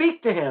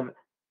speak to him.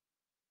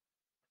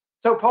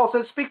 So Paul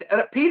says, speak.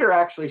 And Peter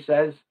actually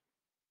says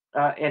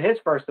in his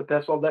first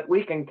epistle that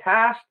we can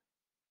cast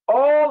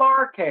all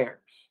our cares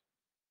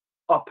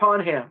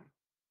upon him,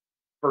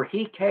 for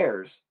he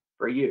cares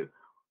for you.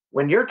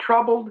 When you're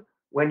troubled,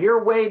 when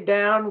you're weighed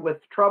down with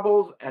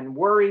troubles and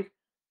worries,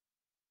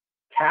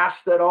 cast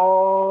it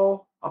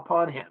all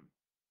upon him,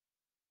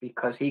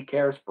 because he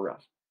cares for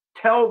us.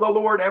 Tell the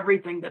Lord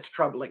everything that's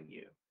troubling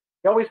you.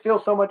 You always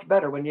feel so much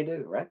better when you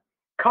do, right?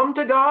 Come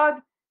to God,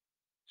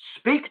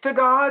 speak to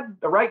God.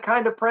 The right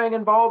kind of praying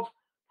involves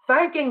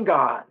thanking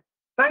God.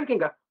 Thanking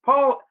God.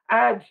 Paul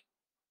adds,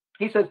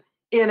 he says,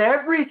 in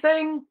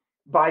everything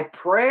by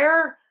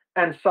prayer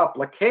and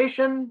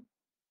supplication,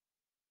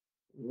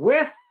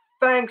 with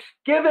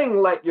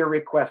thanksgiving, let your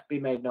request be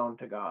made known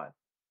to God.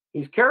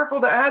 He's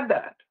careful to add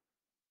that.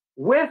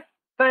 With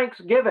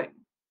thanksgiving.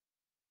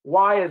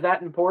 Why is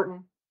that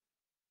important?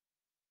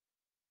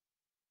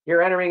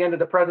 You're entering into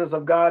the presence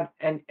of God,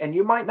 and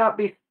you might not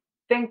be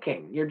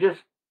thinking. You're just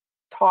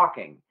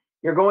talking.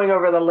 You're going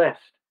over the list.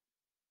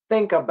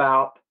 Think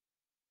about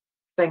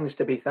things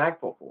to be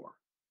thankful for.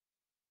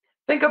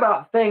 Think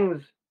about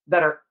things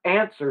that are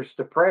answers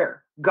to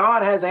prayer.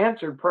 God has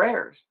answered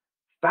prayers.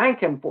 Thank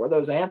him for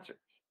those answers.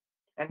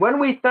 And when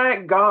we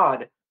thank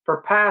God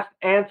for past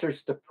answers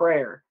to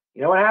prayer,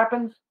 you know what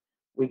happens?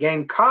 We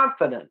gain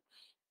confidence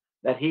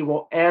that he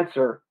will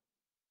answer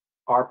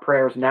our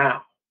prayers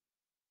now.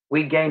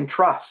 We gain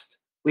trust.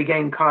 We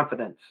gain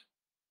confidence.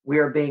 We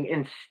are being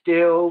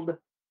instilled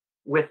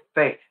with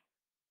faith.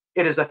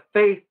 It is a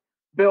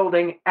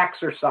faith-building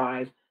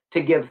exercise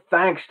to give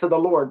thanks to the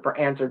Lord for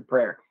answered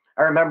prayer.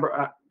 I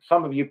remember,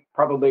 some of you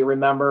probably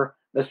remember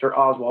Mr.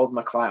 Oswald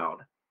McLeod.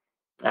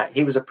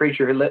 He was a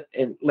preacher who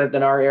lived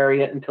in our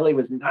area until he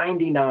was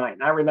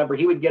 99. I remember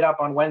he would get up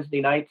on Wednesday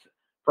nights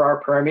for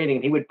our prayer meeting,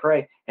 and he would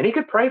pray. And he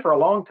could pray for a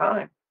long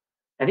time.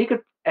 And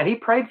he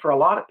prayed for a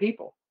lot of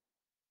people.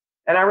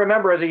 And I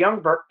remember as a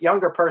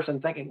younger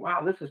person thinking,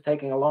 wow, this is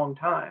taking a long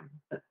time.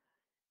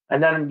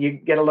 And then you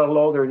get a little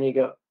older and you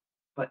go,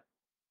 but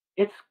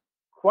it's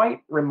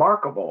quite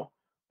remarkable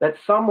that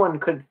someone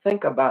could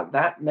think about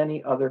that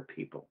many other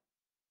people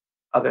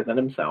other than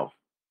himself,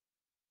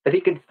 that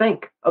he could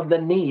think of the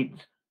needs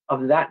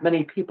of that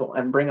many people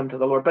and bring them to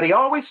the Lord. But he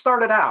always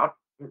started out,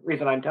 the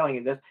reason I'm telling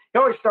you this, he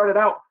always started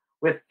out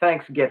with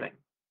thanksgiving.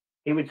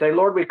 He would say,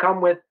 Lord, we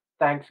come with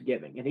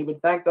thanksgiving. And he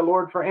would thank the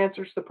Lord for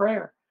answers to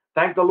prayer.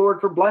 Thank the Lord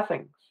for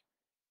blessings.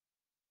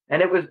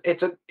 And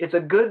it's a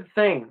good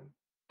thing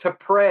to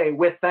pray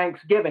with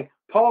thanksgiving.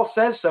 Paul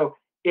says so.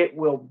 It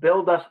will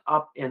build us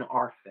up in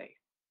our faith.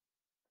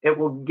 It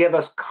will give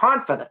us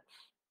confidence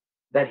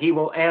that he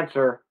will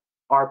answer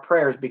our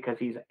prayers because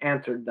he's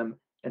answered them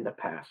in the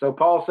past. So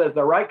Paul says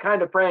the right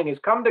kind of praying is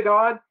come to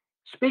God,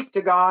 speak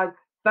to God,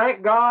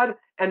 thank God,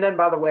 and then,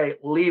 by the way,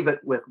 leave it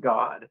with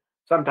God.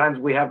 Sometimes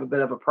we have a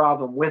bit of a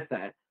problem with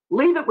that.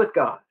 Leave it with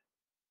God.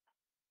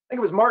 I think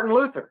it was Martin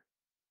Luther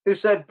who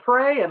said,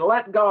 pray and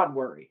let God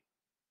worry.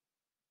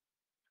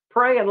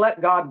 Pray and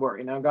let God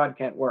worry. Now, God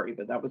can't worry,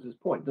 but that was his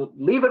point.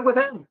 Leave it with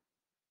him.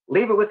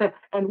 Leave it with him.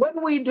 And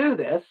when we do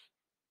this,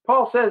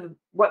 Paul says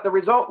what the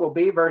result will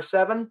be, verse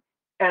 7,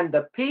 and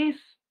the peace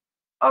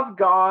of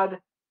God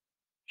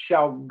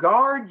shall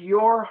guard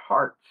your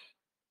hearts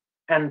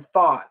and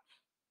thoughts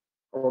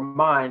or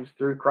minds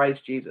through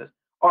Christ Jesus.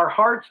 Our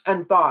hearts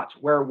and thoughts,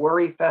 where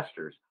worry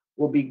festers,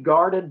 will be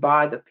guarded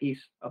by the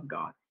peace of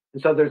God.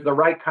 And so there's the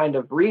right kind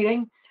of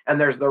reading, and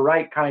there's the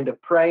right kind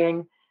of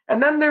praying,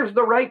 and then there's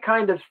the right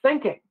kind of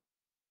thinking.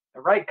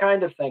 The right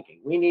kind of thinking.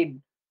 We need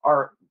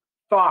our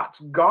thoughts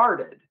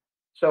guarded.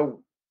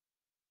 So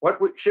what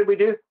should we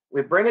do?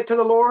 We bring it to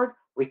the Lord.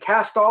 We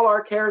cast all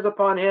our cares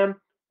upon him.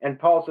 And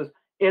Paul says,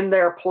 in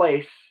their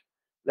place,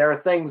 there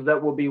are things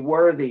that will be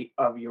worthy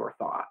of your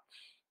thoughts,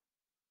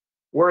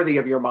 worthy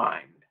of your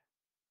mind.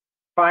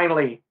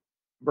 Finally,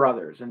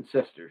 brothers and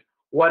sisters,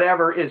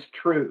 whatever is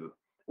true,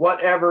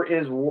 whatever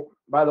is,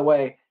 by the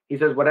way, he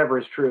says, whatever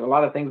is true. A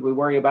lot of things we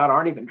worry about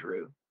aren't even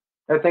true.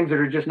 They're things that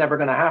are just never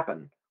going to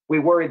happen. We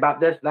worry about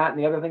this, that, and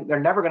the other thing. They're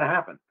never going to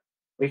happen.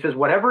 He says,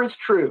 whatever is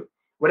true,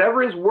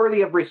 whatever is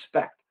worthy of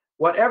respect,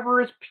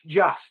 whatever is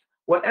just,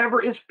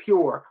 whatever is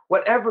pure,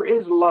 whatever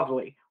is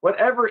lovely,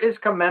 whatever is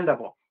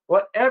commendable,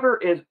 whatever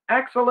is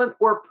excellent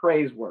or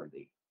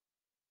praiseworthy,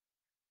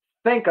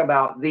 think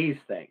about these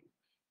things.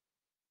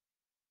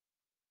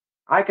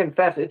 I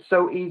confess it's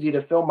so easy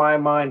to fill my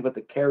mind with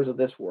the cares of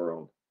this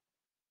world.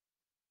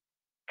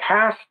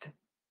 Cast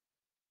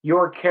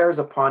your cares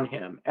upon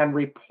him and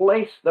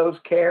replace those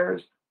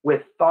cares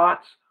with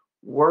thoughts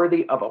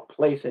worthy of a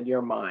place in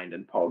your mind.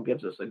 And Paul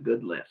gives us a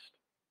good list.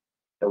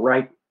 The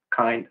right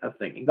kind of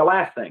thinking. The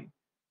last thing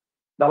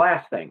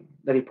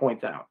that he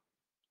points out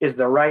is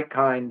the right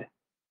kind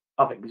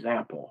of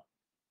example.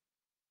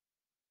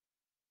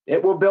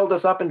 It will build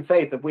us up in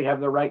faith if we have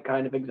the right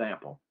kind of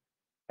example.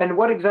 And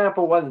what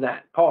example was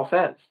that? Paul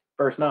says,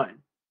 verse 9.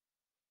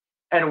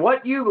 And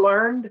what you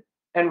learned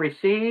and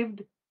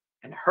received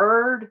and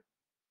heard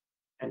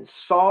and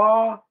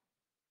saw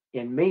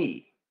in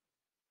me,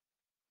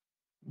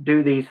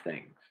 do these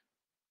things.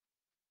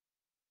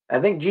 I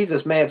think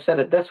Jesus may have said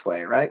it this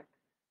way, right?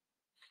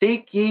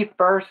 Seek ye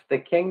first the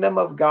kingdom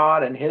of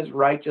God and his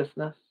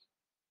righteousness.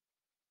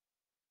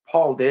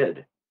 Paul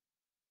did.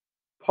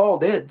 Paul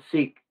did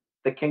seek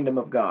the kingdom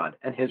of God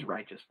and his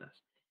righteousness.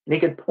 And he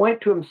could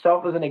point to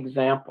himself as an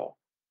example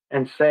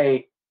and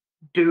say,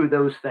 do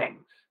those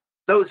things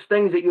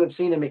that you have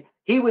seen in me.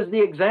 He was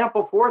the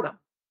example for them.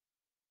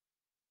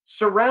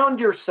 Surround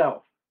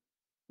yourself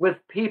with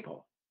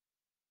people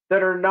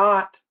that are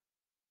not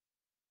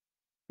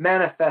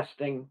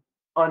manifesting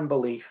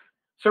unbelief.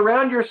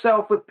 Surround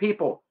yourself with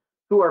people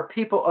who are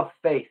people of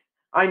faith.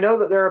 I know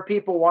that there are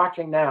people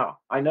watching now.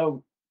 I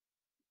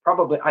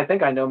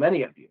think I know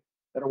many of you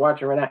that are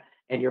watching right now,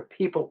 and you're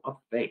people of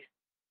faith.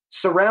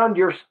 Surround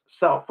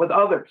yourself with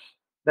others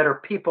that are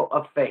people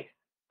of faith.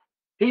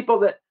 People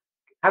that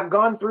have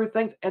gone through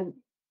things and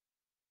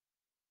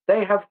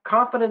they have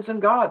confidence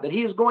in God that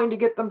he is going to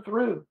get them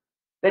through,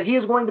 that he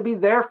is going to be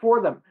there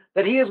for them,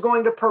 that he is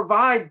going to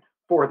provide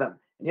for them.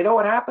 And you know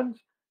what happens?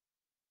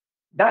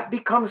 That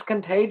becomes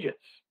contagious.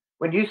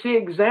 When you see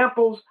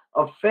examples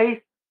of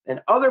faith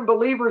in other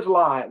believers'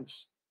 lives,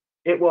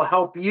 it will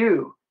help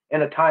you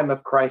in a time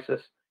of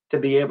crisis to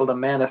be able to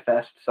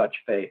manifest such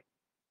faith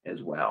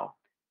as well.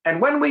 And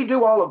when we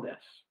do all of this,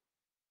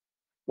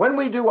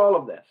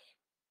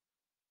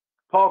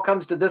 Paul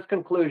comes to this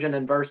conclusion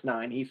in verse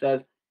 9. He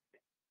says,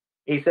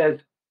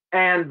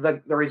 and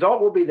the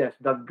result will be this: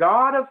 the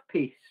God of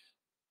peace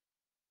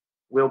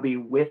will be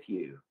with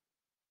you.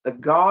 The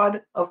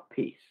God of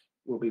peace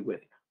will be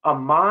with you. A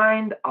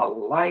mind, a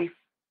life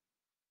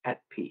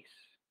at peace.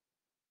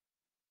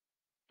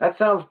 That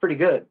sounds pretty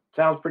good.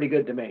 Sounds pretty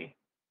good to me.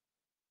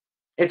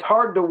 It's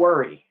hard to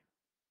worry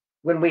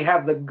when we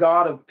have the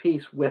God of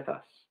peace with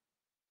us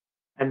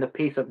and the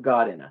peace of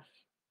God in us.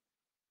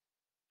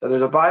 So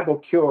there's a Bible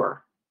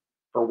cure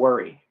for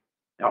worry.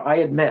 Now, I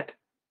admit,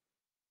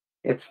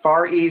 it's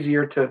far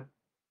easier to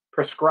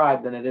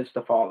prescribe than it is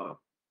to follow.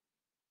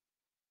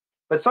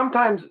 But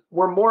sometimes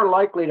we're more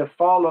likely to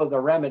follow the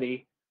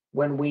remedy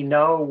when we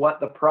know what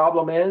the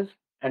problem is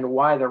and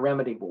why the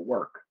remedy will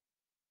work.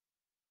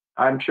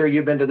 I'm sure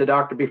you've been to the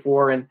doctor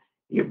before and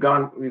you've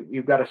got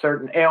a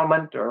certain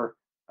ailment or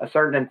a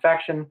certain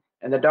infection,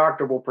 and the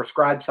doctor will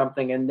prescribe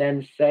something and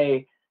then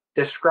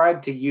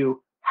describe to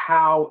you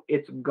how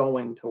it's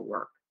going to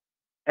work.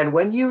 And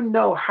when you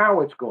know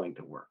how it's going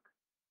to work,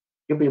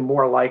 you'll be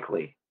more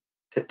likely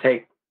to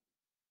take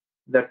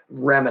the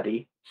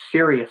remedy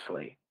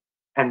seriously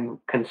and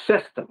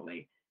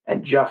consistently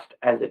and just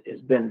as it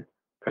has been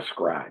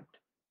prescribed.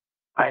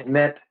 I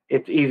admit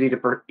it's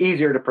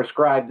easier to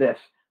prescribe this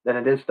than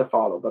it is to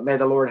follow, but may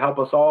the Lord help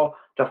us all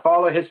to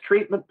follow his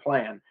treatment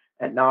plan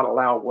and not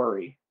allow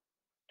worry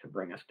to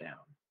bring us down.